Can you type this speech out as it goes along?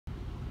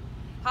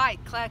Hi,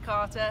 Claire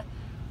Carter,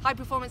 High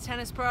Performance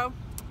Tennis Pro.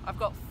 I've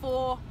got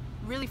 4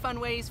 really fun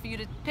ways for you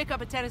to pick up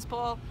a tennis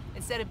ball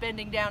instead of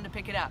bending down to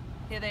pick it up.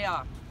 Here they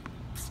are.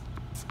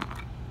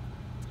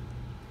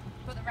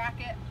 Put the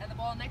racket and the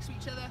ball next to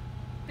each other.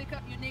 Pick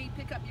up your knee,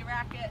 pick up your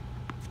racket,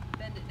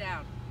 bend it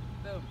down.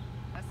 Boom.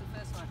 That's the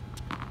first one.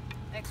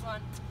 Next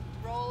one,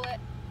 roll it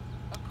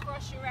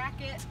across your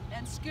racket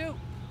and scoop.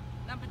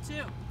 Number 2.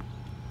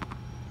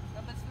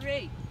 Number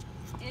 3,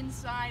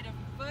 inside of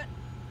your foot,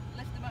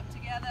 lift them up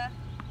together.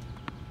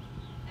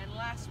 And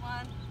last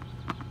one,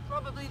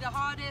 probably the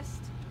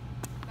hardest,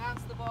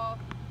 bounce the ball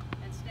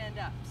and stand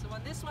up. So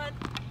on this one,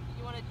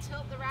 you want to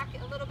tilt the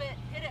racket a little bit,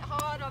 hit it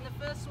hard on the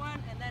first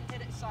one, and then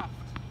hit it soft.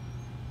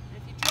 And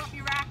if you drop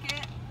your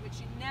racket, which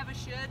you never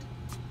should,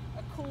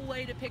 a cool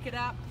way to pick it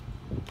up